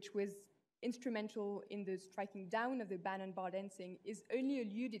which was instrumental in the striking down of the ban on bar dancing, is only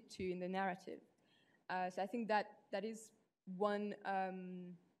alluded to in the narrative. So I think that is one,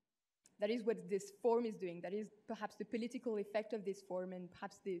 that is what this form is doing. That is perhaps the political effect of this form, and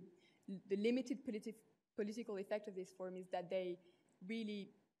perhaps the limited political effect of this form is that they really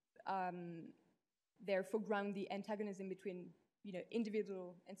they foreground the antagonism between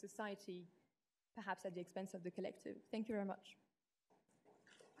individual and society, perhaps at the expense of the collective. Thank you very much.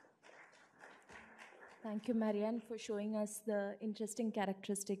 Thank you, Marianne, for showing us the interesting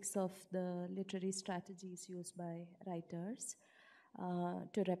characteristics of the literary strategies used by writers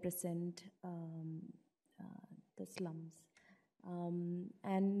to represent the slums.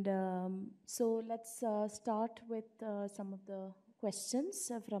 So let's start with some of the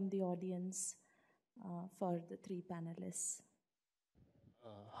questions from the audience for the three panelists.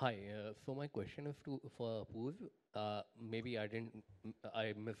 Hi, so my question is for Apoorv. Maybe I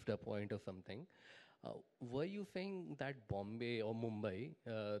missed a point or something. Were you saying that Bombay or Mumbai,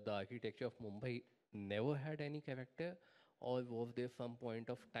 the architecture of Mumbai, never had any character, or was there some point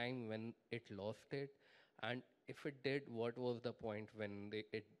of time when it lost it? And if it did, what was the point when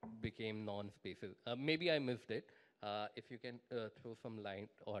it became non-spaces? Maybe I missed it. If you can throw some light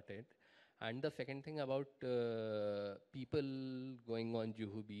on it. And the second thing about people going on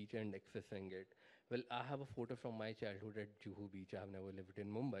Juhu Beach and accessing it. Well, I have a photo from my childhood at Juhu Beach. I have never lived in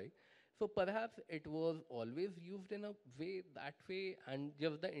Mumbai. So perhaps it was always used in a way, that way, and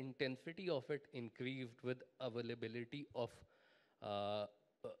just the intensity of it increased with availability of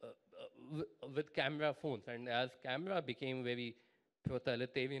with camera phones. And as camera became very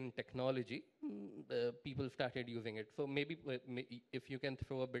totalitarian technology, people started using it. So maybe if you can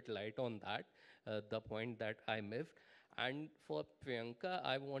throw a bit light on that, the point that I missed. And for Priyanka,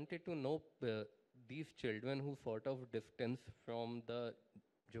 I wanted to know these children who sort of distance from the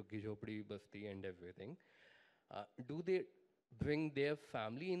Joggi Jhopdi, Basti and everything, do they bring their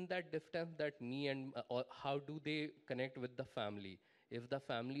family in that distance that me and, or how do they connect with the family? Is the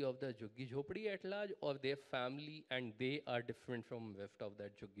family of the Joggi Jhopdi at large, or their family and they are different from rest of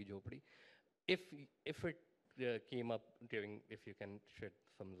that Joggi Jhopdi? If it came up during, if you can shed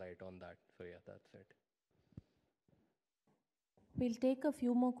some light on that. So yeah, that's it. We'll take a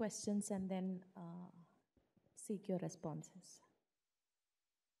few more questions and then seek your responses.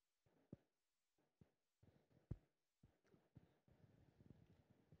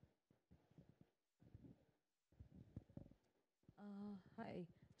 Hi.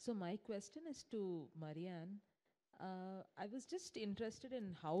 So my question is to Marianne. I was just interested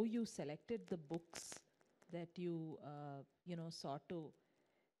in how you selected the books that you, sought to.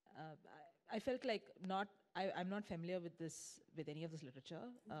 I felt like I'm not familiar with any of this literature.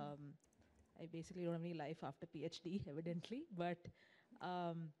 I basically don't have any life after PhD, evidently, but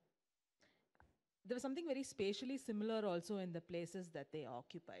there was something very spatially similar also in the places that they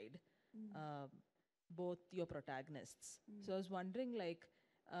occupied. Both your protagonists. So I was wondering,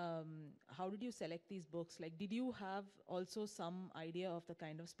 how did you select these books? Like, did you have also some idea of the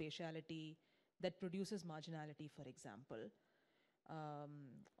kind of spatiality that produces marginality, for example?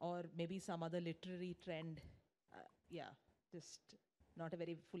 Or maybe some other literary trend? Just not a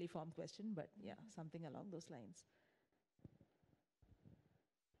very fully formed question, but yeah, something along those lines.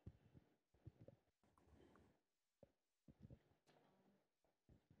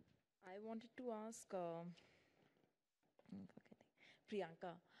 I wanted to ask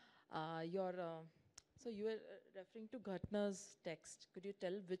Priyanka, so you were referring to Ghatna's text. Could you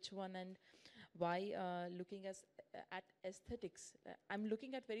tell which one and why looking at aesthetics? I'm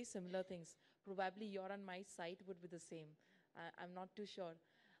looking at very similar things. Probably your and my site would be the same. I'm not too sure.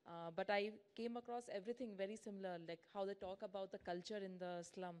 But I came across everything very similar, like how they talk about the culture in the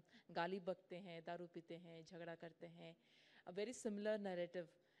slum. Gali bakte hain, daru pite hain, jhagda karte hain. A very similar narrative.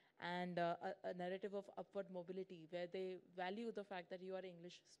 And a narrative of upward mobility where they value the fact that you are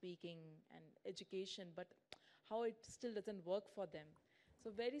English speaking and education, but how it still doesn't work for them.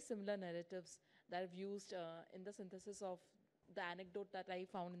 So very similar narratives that I've used in the synthesis of the anecdote that I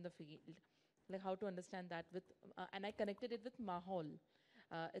found in the field, like how to understand that with, and I connected it with Mahol.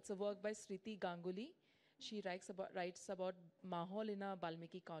 It's a work by Sriti Ganguly. She writes about Mahol in a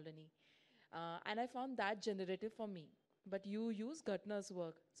Balmiki colony. And I found that generative for me. But you use Gutner's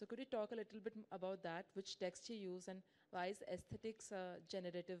work. So could you talk a little bit about that, which text you use, and why is aesthetics a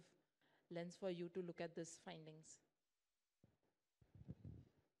generative lens for you to look at these findings?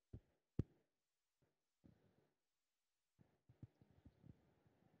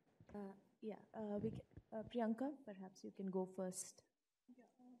 Priyanka, perhaps you can go first. Yeah,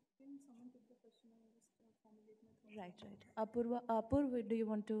 can someone take the question and just formulate my thoughts? Right. Apoorv, do you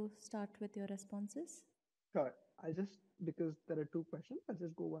want to start with your responses? Sure. Because there are two questions, I'll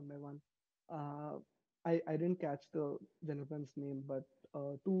just go one by one. I didn't catch the gentleman's name, but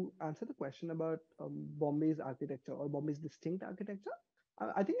to answer the question about Bombay's architecture or Bombay's distinct architecture,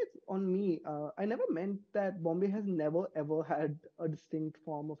 I think it's on me. I never meant that Bombay has never ever had a distinct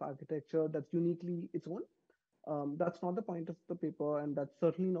form of architecture that's uniquely its own. That's not the point of the paper, and that's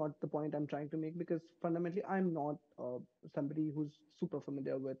certainly not the point I'm trying to make, because fundamentally I'm not somebody who's super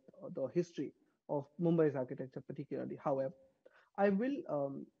familiar with the history of Mumbai's architecture particularly. However, I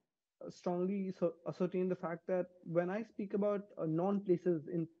will strongly ascertain the fact that when I speak about non-places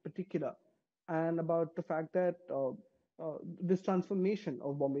in particular, and about the fact that this transformation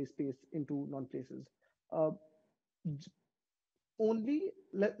of Bombay space into non-places, uh,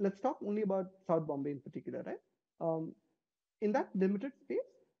 let's talk only about South Bombay in particular, right? In that limited space,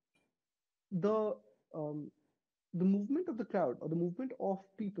 the um, the movement of the crowd or the movement of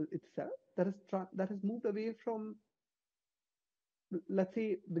people itself that has moved away from, let's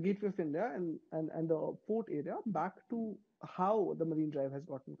say, the Gateway of India and the port area back to how the Marine Drive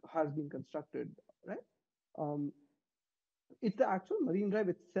has been constructed, right? Um, it's the actual Marine Drive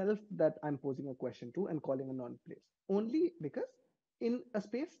itself that I'm posing a question to and calling a non-place, only because in a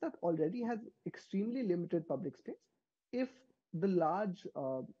space that already has extremely limited public space, if the large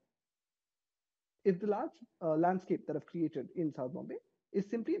landscape that I've created in South Bombay is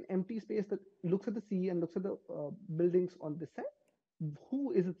simply an empty space that looks at the sea and looks at the buildings on this side,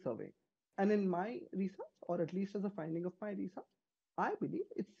 who is it serving? And in my research, or at least as a finding of my research, I believe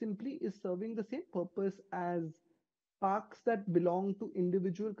it simply is serving the same purpose as parks that belong to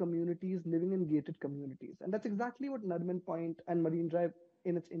individual communities living in gated communities. And that's exactly what Nariman Point and Marine Drive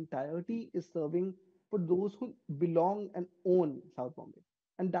in its entirety is serving for those who belong and own South Bombay.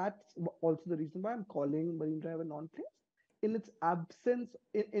 And that's also the reason why I'm calling Marine Drive a non-place. In its absence,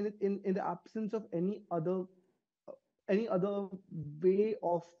 in the absence of any other way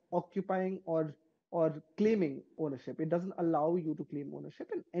of occupying or claiming ownership. It doesn't allow you to claim ownership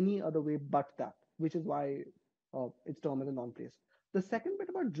in any other way but that, which is why it's termed as a non-place. The second bit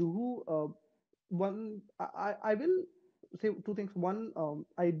about Juhu, I will say two things. One,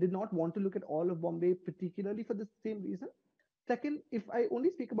 I did not want to look at all of Bombay, particularly for the same reason. Second, if I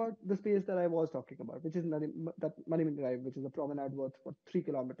only speak about the space that I was talking about, which is that Manimin Drive, which is a promenade worth for 3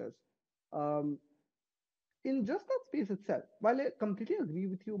 kilometers, um, in just that space itself, while I completely agree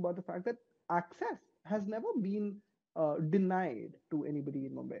with you about the fact that access has never been denied to anybody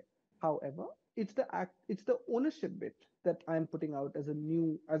in Mumbai. However, it's the ownership bit that I'm putting out as a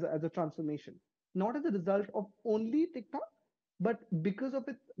new, as a transformation, not as a result of only TikTok, but because of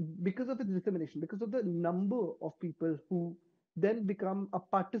its dissemination, because of the number of people who then become a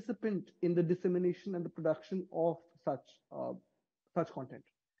participant in the dissemination and the production of such content,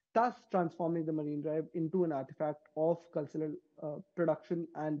 thus transforming the Marine Drive into an artifact of cultural production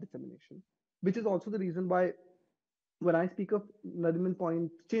and dissemination, which is also the reason why when I speak of Nariman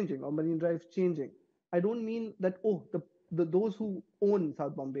Point changing or Marine Drive changing, I don't mean that, oh, those who own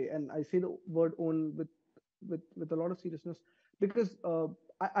South Bombay, and I say the word own with a lot of seriousness, because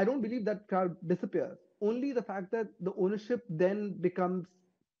I don't believe that crowd disappears. Only the fact that the ownership then becomes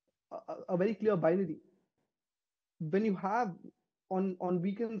a very clear binary. When you have on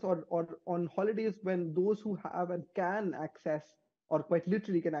weekends or on holidays, when those who have and can access, or quite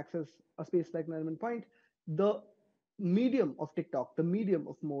literally can access, a space like Nariman Point, the medium of TikTok, the medium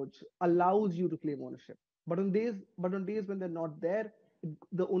of Moj allows you to claim ownership. But on days when they're not there,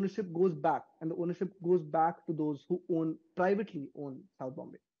 the ownership goes back, and the ownership goes back to those who privately own South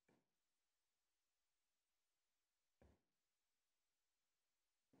Bombay.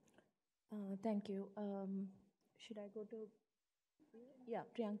 Thank you. Should I go to? Yeah,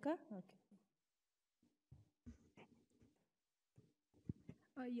 Priyanka. Okay.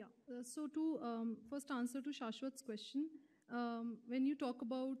 So to first answer to Shashwat's question, when you talk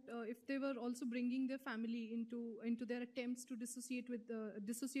about if they were also bringing their family into their attempts to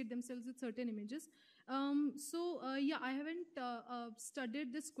dissociate themselves with certain images. I haven't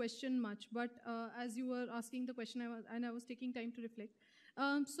studied this question much, but as you were asking the question, I was taking time to reflect.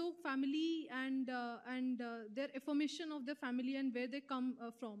 So family and their affirmation of their family and where they come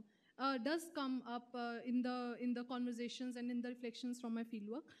from does come up in the conversations and in the reflections from my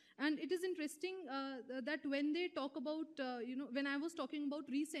fieldwork. And it is interesting that when they talk about, when I was talking about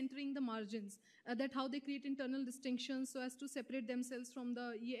recentering the margins, that how they create internal distinctions so as to separate themselves from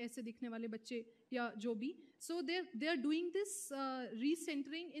the ye aise dikhne wale bacche ya jo bhi. So they are doing this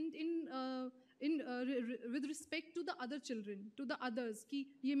recentering with respect to the other children, to the others, कि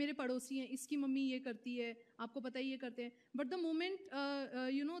ये मेरे पड़ोसी हैं, इसकी mummy ये करती है, आपको पता ही ये करते हैं. But the moment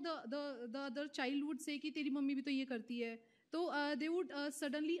the other child would say कि तेरी मम्मी भी तो ये करती है, so they would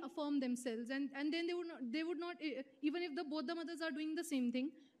suddenly affirm themselves, and then they would not even if both the mothers are doing the same thing,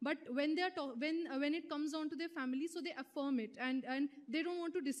 but when they are when it comes on to their family, so they affirm it, and they don't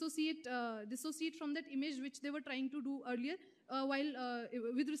want to dissociate from that image which they were trying to do earlier, while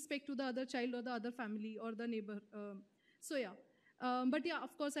with respect to the other child or the other family or the neighbor. But yeah,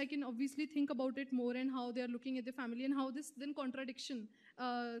 of course, I can obviously think about it more and how they are looking at the family and how this then contradiction.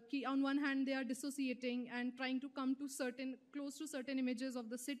 On one hand, they are dissociating and trying to come to close to certain images of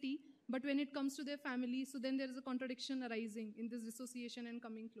the city, but when it comes to their family, so then there is a contradiction arising in this dissociation and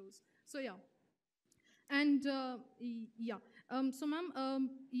coming close. So yeah. And so ma'am,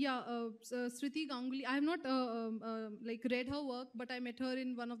 Sriti Ganguly, I have not read her work, but I met her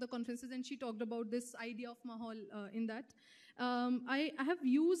in one of the conferences and she talked about this idea of mahal in that. I have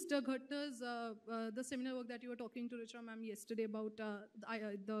used Ghartner's, the seminar work that you were talking to Richa ma'am yesterday about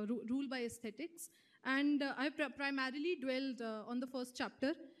the rule by aesthetics, and I primarily dwelled on the first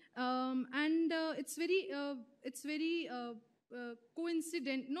chapter, and it's very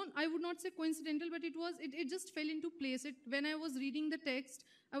coincident. No, I would not say coincidental, but it just fell into place. When I was reading the text,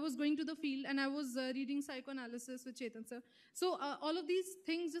 I was going to the field and I was reading psychoanalysis with Chetan sir. So all of these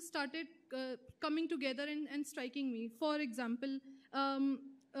things just started coming together and striking me. For example,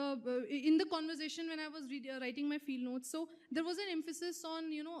 in the conversation when I was writing my field notes, so there was an emphasis on,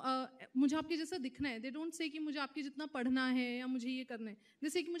 मुझे आपके जैसा दिखना है. They don't say कि मुझे आपके जितना पढ़ना है या मुझे ये करना है. They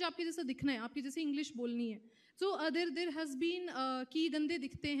say कि मुझे आपके जैसा दिखना है, आपके जैसे English बोलनी है. So there has been कि गंदे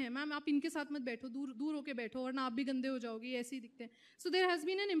दिखते हैं मैम आप इनके साथ मत बैठो दूर होके बैठो और ना आप भी गंदे हो जाओगे ऐसे ही दिखते हैं. So there has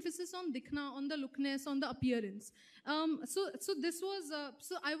been an emphasis on दिखना, on the lookness, on the appearance. So this was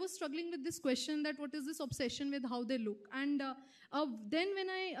so I was struggling with this question that what is this obsession with how they look. And then when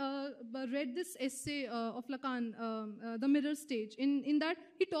I read this essay of Lacan, The Mirror Stage, in that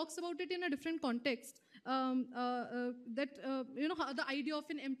he talks about it in a different context. That the idea of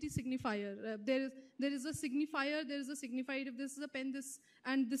an empty signifier. There is a signifier. There is a signifier. If this is a pen, this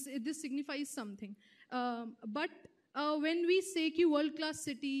signifies something. But when we say कि world class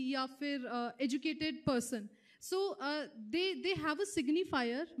city या फिर educated person, so they have a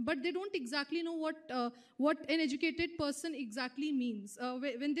signifier, but they don't exactly know what an educated person exactly means.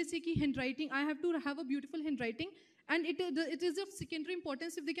 When they say कि handwriting, I have to have a beautiful handwriting. And it is of secondary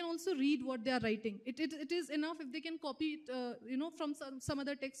importance if they can also read what they are writing. It is enough if they can copy it, from some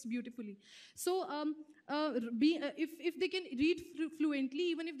other text beautifully. So if they can read fluently,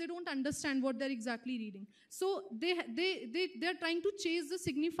 even if they don't understand what they're exactly reading. So they're trying to chase the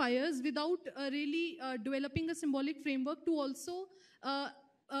signifiers without really developing a symbolic framework to also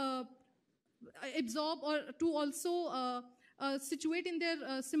absorb or to also situate in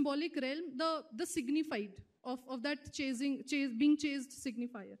their symbolic realm the signified of that being chased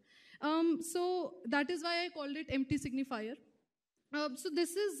signifier. So that is why I called it empty signifier. So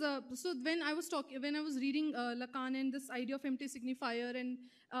this is so when I was reading Lacan and this idea of empty signifier and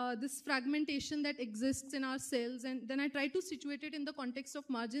this fragmentation that exists in our cells, and then I try to situate it in the context of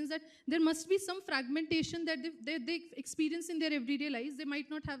margins, that there must be some fragmentation that they experience in their everyday lives. They might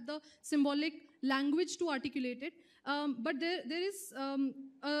not have the symbolic language to articulate it, but there is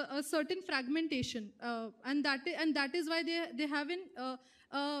a certain fragmentation, and that is why they have an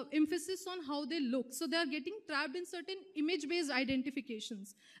emphasis on how they look. So they are getting trapped in certain image-based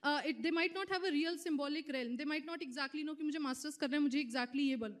identifications. They might not have a real symbolic realm. They might not exactly know कि मुझे masters करना है, मुझे exactly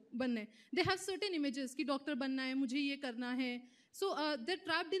ये बनना है. They have certain images कि doctor बनना है, मुझे ये करना है. So they're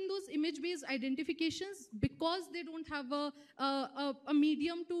trapped in those image-based identifications because they don't have a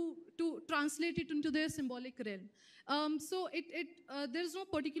medium to translate it into their symbolic realm. So there's no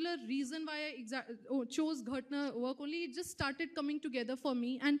particular reason why I chose Ghartner work. Only it just started coming together for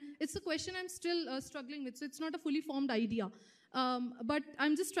me, and it's a question I'm still struggling with. So it's not a fully formed idea, but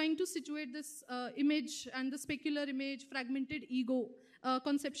I'm just trying to situate this image and the specular image, fragmented ego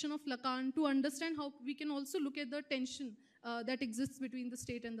conception of Lacan to understand how we can also look at the tension that exists between the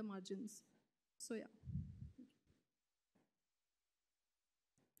state and the margins. So yeah.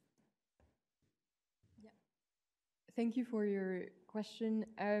 Thank you for your question.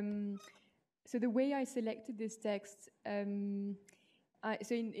 So the way I selected this text, so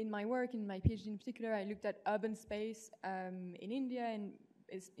in my work, in my PhD in particular, I looked at urban space in India, and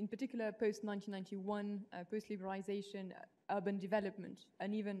in particular post-1991, post-liberalization, urban development,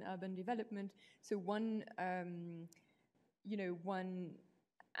 uneven urban development. So one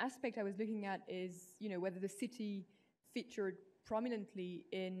aspect I was looking at is, whether the city featured prominently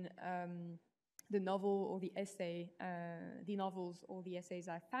in the novel or the essay, the novels or the essays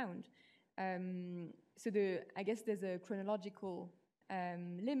I found. So I guess there's a chronological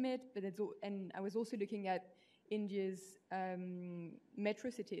limit, but and I was also looking at India's metro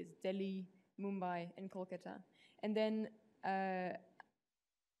cities, Delhi, Mumbai, and Kolkata. And then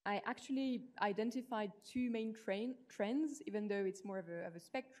I actually identified two main trends, even though it's more of a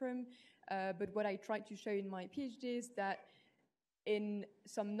spectrum. But what I tried to show in my PhD is that in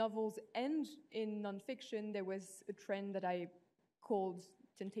some novels and in nonfiction, there was a trend that I called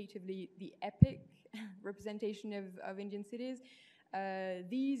tentatively the epic representation of Indian cities.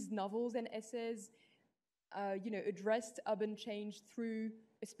 These novels and essays, addressed urban change through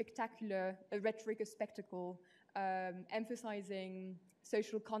a rhetoric, a spectacle, emphasizing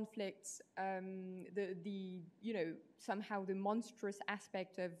social conflicts, somehow the monstrous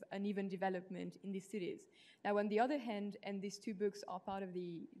aspect of uneven development in these cities. Now, on the other hand, and these two books are part of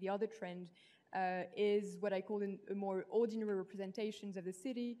the other trend, is what I call a more ordinary representations of the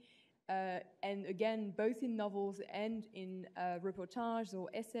city. And again, both in novels and in reportages or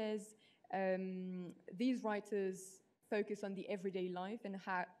essays, these writers focus on the everyday life and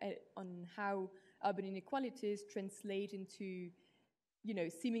how urban inequalities translate into,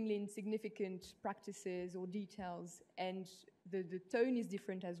 seemingly insignificant practices or details, and the tone is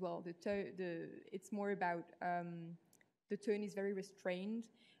different as well. It's more about the tone is very restrained.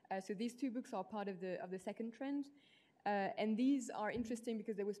 So these two books are part of the second trend, and these are interesting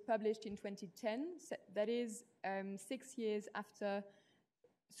because they was published in 2010. So that is 6 years after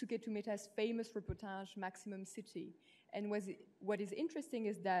Suketu Mehta's famous reportage Maximum City. And what is interesting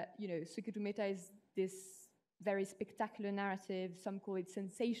is that Suketu Mehta is this very spectacular narrative, some call it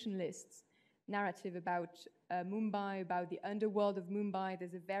sensationalist narrative about Mumbai, about the underworld of Mumbai.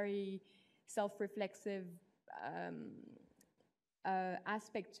 There's a very self-reflexive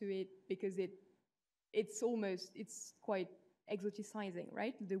aspect to it because it's quite exoticizing,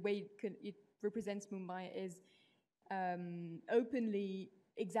 right? The way it represents Mumbai is openly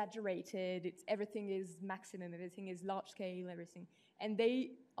exaggerated. Everything is maximum, everything is large scale, everything. And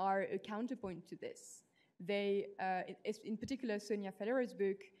they are a counterpoint to this. They, in particular, Sonia Faleiro's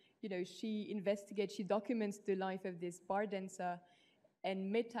book, she documents the life of this bar dancer,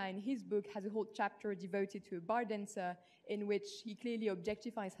 and Mittal, in his book, has a whole chapter devoted to a bar dancer in which he clearly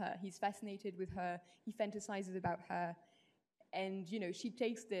objectifies her. He's fascinated with her. He fantasizes about her. And, she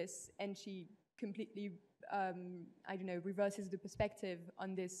takes this and she completely, reverses the perspective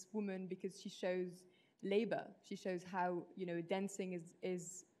on this woman because she shows labor. She shows how, dancing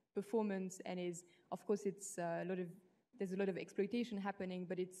is performance and is, of course, there's a lot of exploitation happening,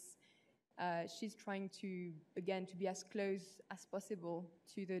 but she's trying to be as close as possible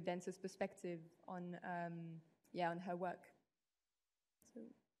to the dancer's perspective on her work. So.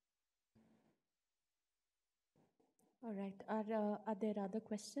 All right. Are there other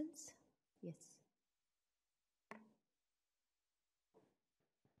questions? Yes.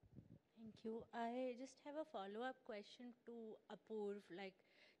 Thank you. I just have a follow-up question to Apoorv,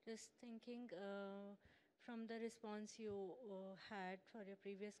 just thinking from the response you had for your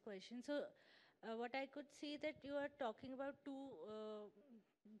previous question. So what I could see that you are talking about two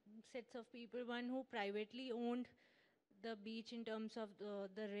sets of people, one who privately owned the beach in terms of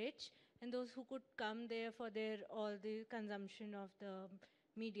the rich, and those who could come there for all the consumption of the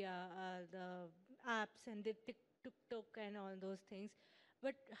media, the apps and the tuk-tuk and all those things.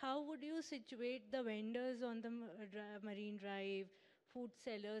 But how would you situate the vendors on the Marine Drive, food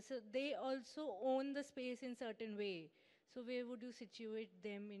sellers? So they also own the space in certain way. So where would you situate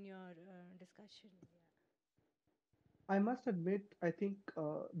them in your discussion? I must admit, I think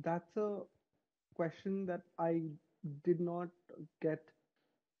that's a question that I did not get.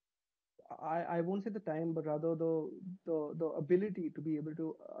 I won't say the time, but rather the ability to be able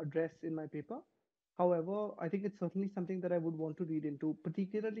to address in my paper. However, I think it's certainly something that I would want to read into,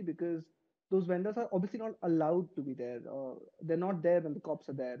 particularly because those vendors are obviously not allowed to be there. They're not there when the cops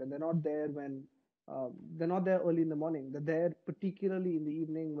are there, and they're not there when they're not there early in the morning. They're there particularly in the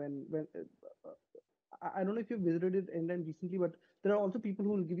evening when I don't know if you've visited it England recently, but there are also people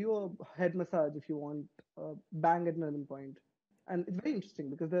who will give you a head massage if you want, bang at an point. And it's very interesting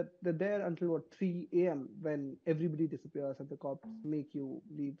because they're there until what 3 a.m. when everybody disappears and the cops make you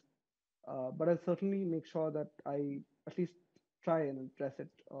leave. But I'll certainly make sure that I at least try and address it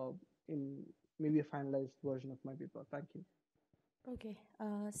in maybe a finalized version of my paper. Thank you. Okay,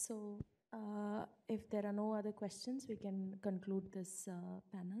 so if there are no other questions, we can conclude this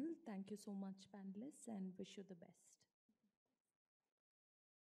panel. Thank you so much, panelists, and wish you the best.